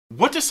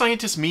What do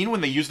scientists mean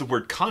when they use the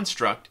word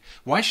construct?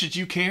 Why should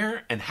you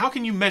care? And how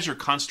can you measure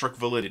construct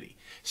validity?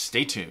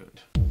 Stay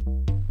tuned.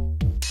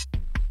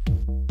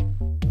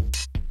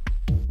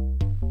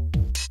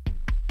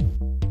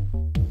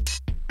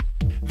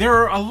 There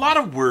are a lot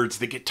of words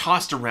that get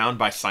tossed around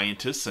by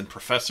scientists and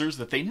professors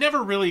that they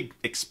never really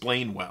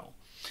explain well.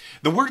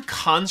 The word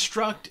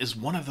construct is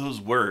one of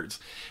those words,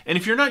 and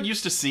if you're not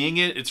used to seeing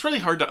it, it's really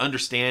hard to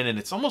understand, and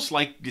it's almost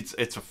like it's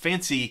a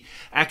fancy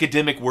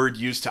academic word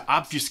used to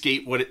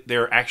obfuscate what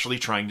they're actually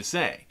trying to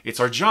say.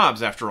 It's our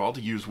jobs, after all, to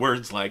use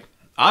words like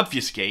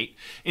obfuscate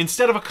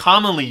instead of a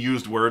commonly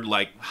used word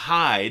like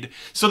hide,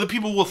 so that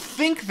people will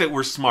think that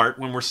we're smart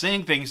when we're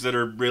saying things that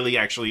are really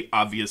actually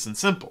obvious and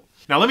simple.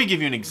 Now let me give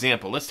you an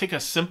example. Let's take a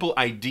simple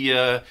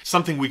idea,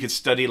 something we could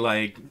study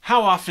like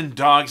how often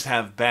dogs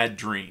have bad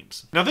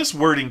dreams. Now this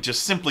wording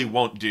just simply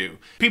won't do.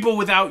 People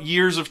without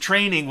years of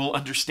training will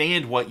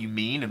understand what you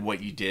mean and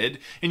what you did,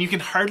 and you can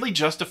hardly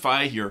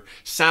justify your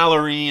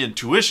salary and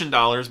tuition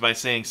dollars by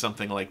saying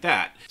something like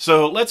that.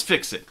 So let's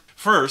fix it.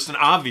 First, an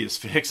obvious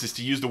fix is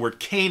to use the word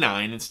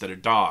canine instead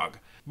of dog.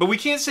 But we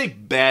can't say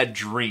bad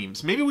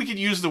dreams. Maybe we could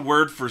use the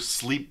word for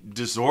sleep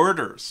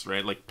disorders,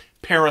 right? Like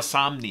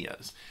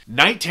parasomnias.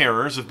 Night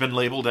terrors have been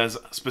labeled as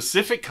a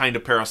specific kind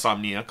of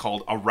parasomnia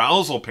called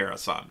arousal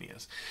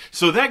parasomnias.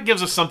 So that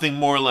gives us something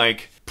more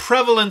like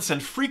prevalence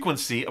and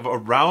frequency of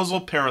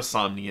arousal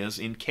parasomnias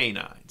in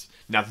canines.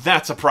 Now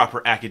that's a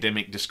proper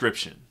academic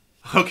description.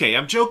 Okay,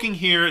 I'm joking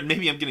here, and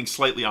maybe I'm getting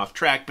slightly off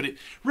track, but it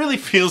really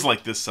feels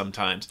like this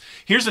sometimes.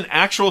 Here's an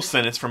actual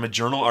sentence from a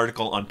journal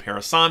article on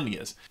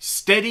parasomnias.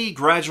 Steady,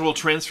 gradual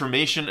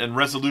transformation and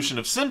resolution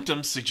of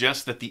symptoms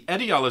suggests that the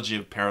etiology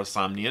of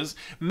parasomnias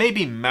may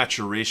be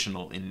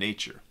maturational in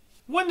nature.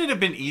 Wouldn't it have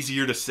been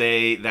easier to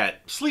say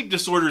that sleep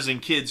disorders in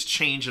kids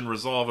change and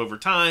resolve over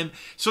time,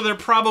 so they're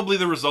probably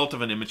the result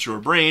of an immature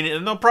brain,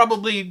 and they'll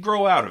probably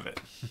grow out of it?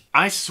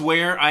 I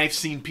swear I've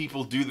seen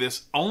people do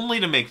this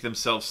only to make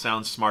themselves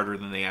sound smarter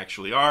than they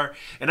actually are,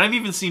 and I've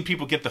even seen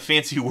people get the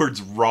fancy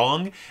words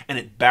wrong, and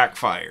it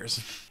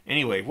backfires.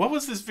 Anyway, what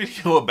was this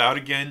video about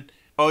again?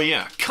 Oh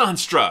yeah,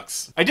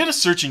 constructs. I did a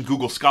search in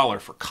Google Scholar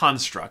for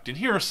construct, and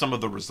here are some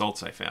of the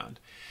results I found.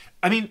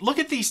 I mean, look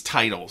at these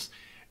titles.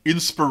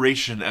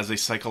 Inspiration as a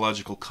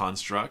psychological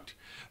construct,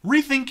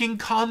 rethinking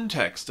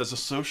context as a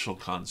social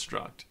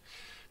construct,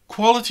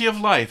 quality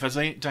of life as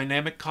a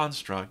dynamic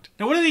construct.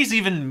 Now, what do these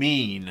even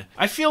mean?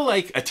 I feel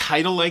like a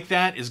title like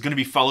that is going to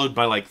be followed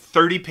by like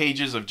 30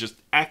 pages of just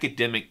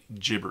academic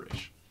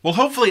gibberish. Well,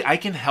 hopefully I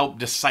can help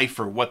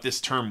decipher what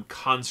this term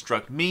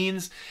construct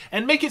means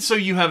and make it so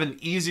you have an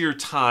easier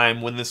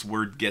time when this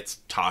word gets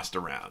tossed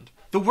around.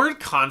 The word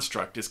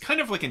construct is kind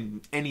of like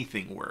an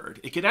anything word.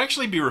 It could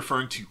actually be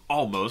referring to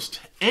almost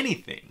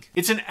anything.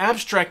 It's an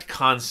abstract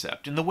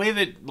concept in the way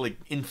that like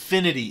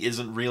infinity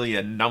isn't really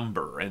a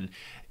number and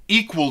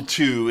equal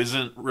to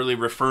isn't really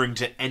referring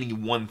to any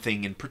one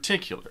thing in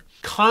particular.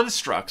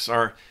 Constructs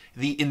are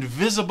the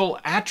invisible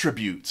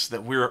attributes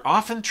that we're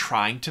often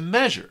trying to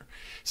measure,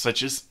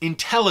 such as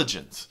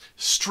intelligence,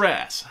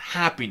 stress,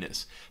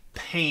 happiness,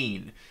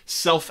 pain,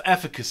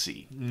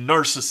 self-efficacy,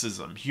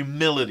 narcissism,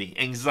 humility,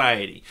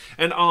 anxiety,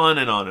 and on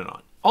and on and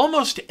on.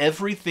 Almost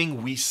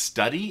everything we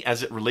study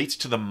as it relates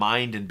to the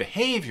mind and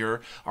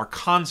behavior are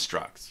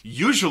constructs.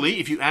 Usually,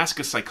 if you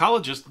ask a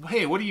psychologist,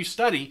 hey, what do you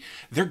study?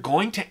 They're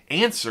going to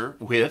answer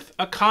with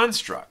a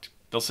construct.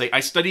 They'll say, I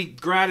study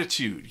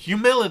gratitude,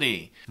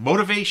 humility,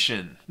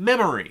 motivation,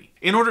 memory.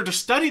 In order to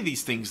study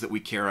these things that we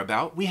care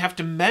about, we have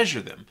to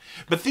measure them.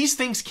 But these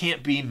things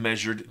can't be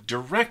measured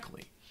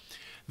directly.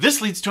 This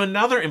leads to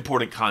another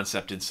important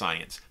concept in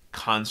science,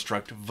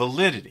 construct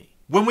validity.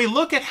 When we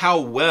look at how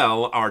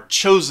well our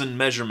chosen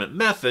measurement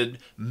method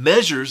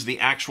measures the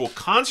actual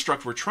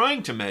construct we're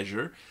trying to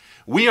measure,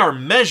 we are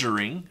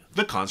measuring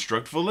the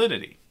construct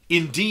validity.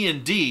 In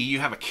D&D, you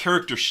have a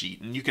character sheet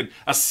and you can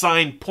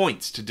assign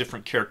points to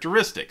different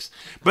characteristics.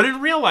 But in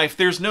real life,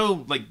 there's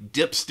no like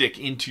dipstick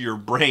into your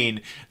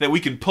brain that we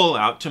can pull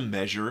out to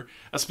measure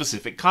a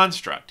specific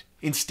construct.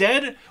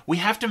 Instead, we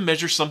have to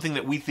measure something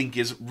that we think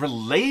is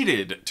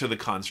related to the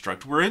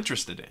construct we're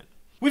interested in.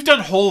 We've done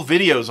whole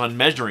videos on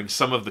measuring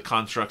some of the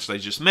constructs I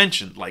just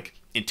mentioned, like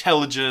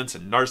intelligence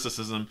and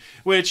narcissism,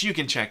 which you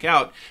can check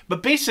out.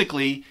 But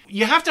basically,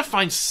 you have to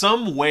find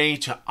some way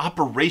to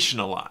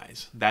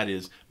operationalize, that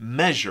is,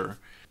 measure,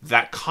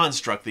 that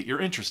construct that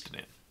you're interested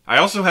in. I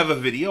also have a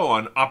video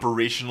on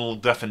operational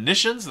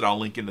definitions that I'll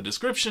link in the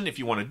description if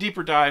you want a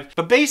deeper dive.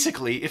 But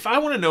basically, if I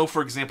want to know,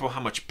 for example,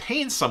 how much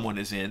pain someone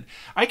is in,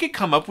 I could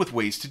come up with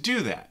ways to do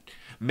that.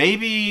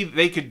 Maybe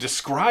they could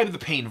describe the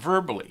pain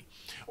verbally.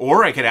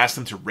 Or I could ask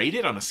them to rate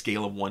it on a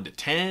scale of 1 to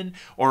 10,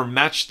 or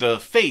match the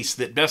face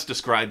that best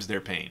describes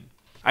their pain.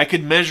 I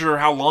could measure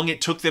how long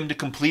it took them to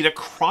complete a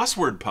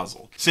crossword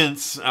puzzle,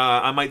 since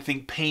I might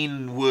think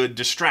pain would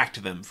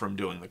distract them from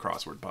doing the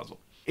crossword puzzle.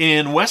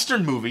 In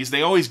Western movies,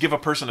 they always give a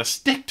person a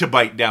stick to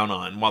bite down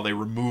on while they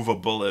remove a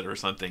bullet or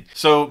something.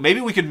 So maybe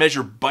we could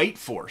measure bite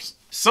force.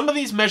 Some of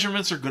these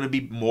measurements are going to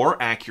be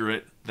more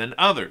accurate than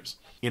others.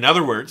 In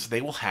other words, they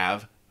will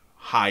have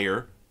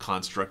higher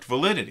construct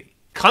validity.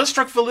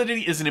 Construct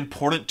validity is an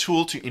important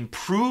tool to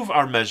improve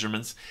our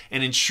measurements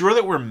and ensure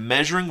that we're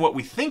measuring what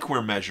we think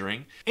we're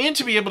measuring, and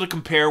to be able to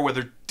compare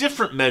whether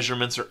different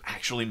measurements are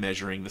actually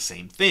measuring the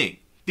same thing.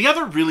 The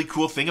other really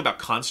cool thing about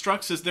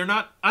constructs is they're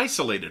not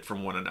isolated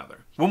from one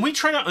another. When we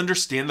try to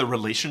understand the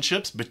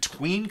relationships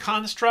between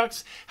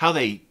constructs, how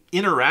they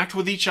interact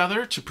with each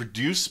other to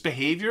produce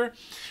behavior,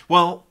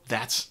 well,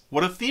 that's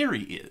what a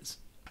theory is.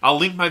 I'll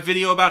link my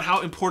video about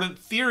how important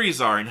theories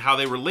are and how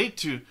they relate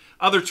to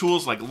other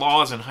tools like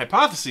laws and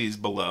hypotheses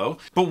below.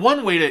 But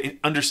one way to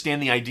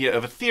understand the idea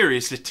of a theory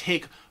is to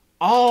take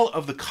all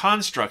of the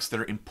constructs that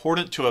are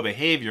important to a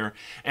behavior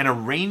and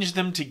arrange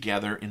them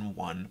together in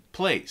one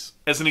place.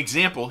 As an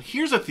example,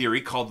 here's a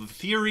theory called the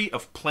theory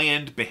of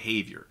planned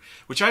behavior,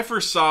 which I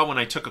first saw when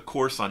I took a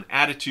course on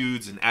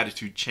attitudes and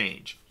attitude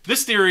change.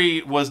 This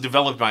theory was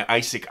developed by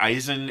Isaac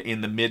Eisen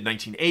in the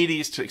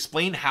mid-1980s to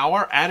explain how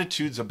our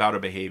attitudes about a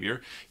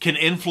behavior can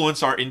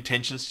influence our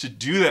intentions to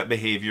do that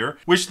behavior,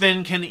 which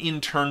then can in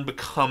turn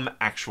become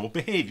actual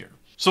behavior.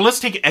 So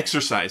let's take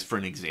exercise for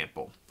an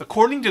example.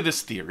 According to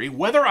this theory,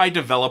 whether I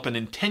develop an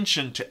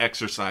intention to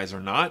exercise or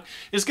not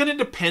is going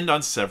to depend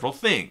on several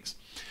things.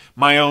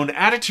 My own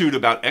attitude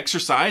about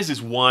exercise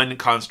is one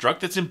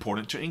construct that's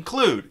important to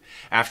include.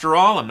 After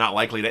all, I'm not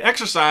likely to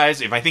exercise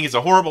if I think it's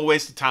a horrible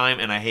waste of time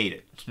and I hate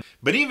it.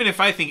 But even if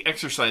I think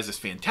exercise is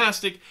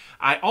fantastic,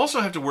 I also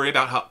have to worry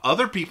about how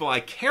other people I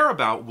care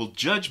about will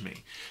judge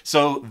me.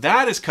 So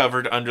that is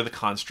covered under the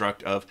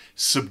construct of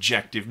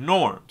subjective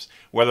norms,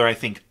 whether I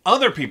think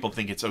other people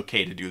think it's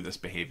okay to do this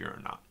behavior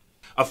or not.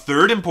 A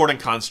third important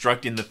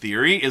construct in the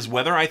theory is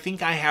whether I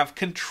think I have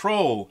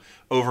control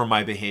over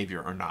my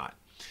behavior or not.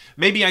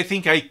 Maybe I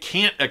think I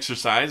can't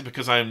exercise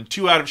because I'm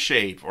too out of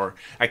shape, or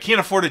I can't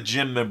afford a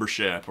gym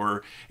membership,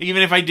 or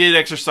even if I did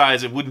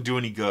exercise, it wouldn't do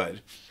any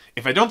good.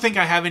 If I don't think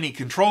I have any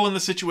control in the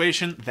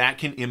situation, that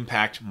can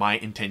impact my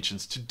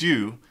intentions to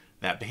do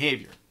that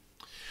behavior.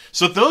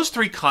 So those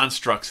three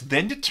constructs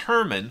then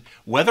determine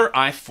whether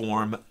I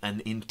form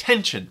an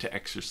intention to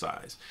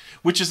exercise,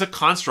 which is a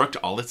construct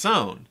all its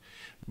own.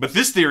 But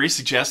this theory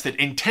suggests that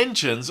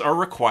intentions are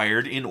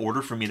required in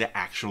order for me to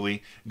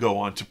actually go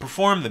on to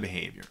perform the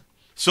behavior.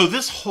 So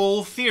this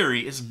whole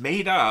theory is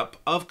made up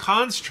of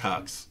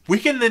constructs. We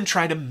can then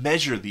try to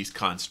measure these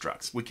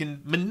constructs. We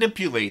can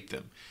manipulate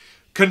them,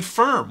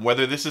 confirm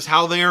whether this is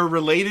how they are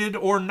related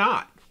or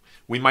not.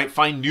 We might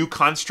find new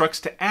constructs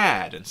to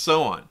add, and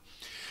so on.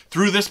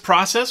 Through this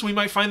process, we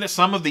might find that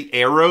some of the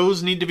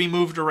arrows need to be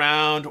moved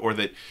around, or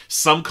that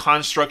some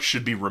constructs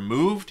should be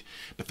removed.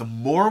 But the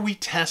more we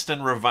test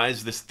and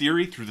revise this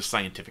theory through the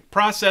scientific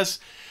process,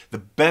 the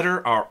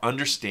better our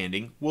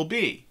understanding will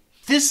be.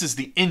 This is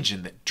the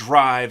engine that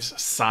drives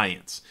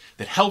science,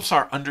 that helps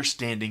our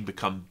understanding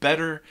become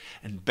better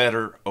and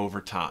better over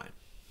time.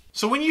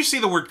 So when you see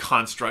the word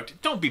construct,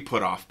 don't be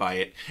put off by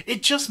it.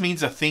 It just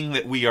means a thing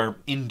that we are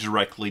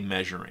indirectly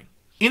measuring.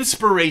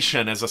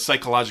 Inspiration as a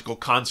psychological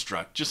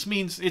construct just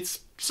means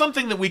it's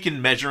something that we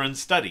can measure and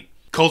study.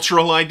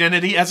 Cultural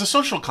identity as a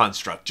social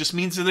construct just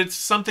means that it's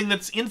something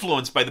that's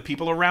influenced by the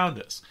people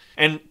around us.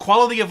 And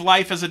quality of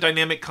life as a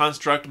dynamic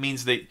construct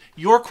means that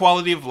your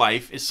quality of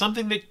life is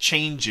something that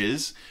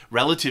changes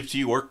relative to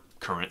your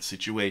current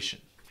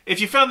situation.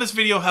 If you found this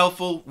video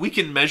helpful, we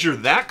can measure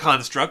that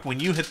construct when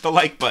you hit the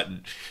like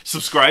button.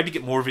 Subscribe to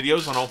get more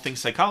videos on all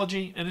things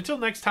psychology, and until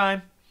next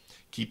time,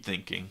 keep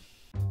thinking.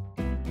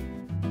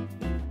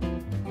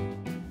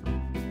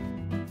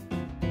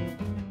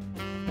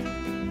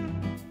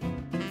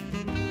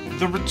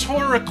 The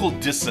rhetorical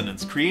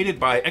dissonance created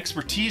by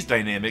expertise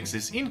dynamics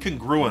is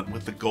incongruent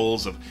with the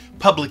goals of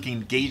public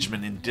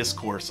engagement in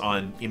discourse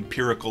on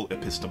empirical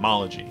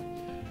epistemology.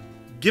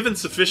 Given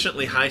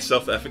sufficiently high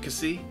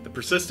self-efficacy, the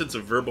persistence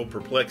of verbal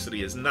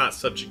perplexity is not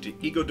subject to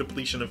ego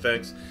depletion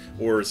effects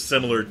or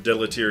similar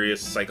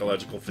deleterious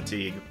psychological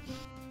fatigue.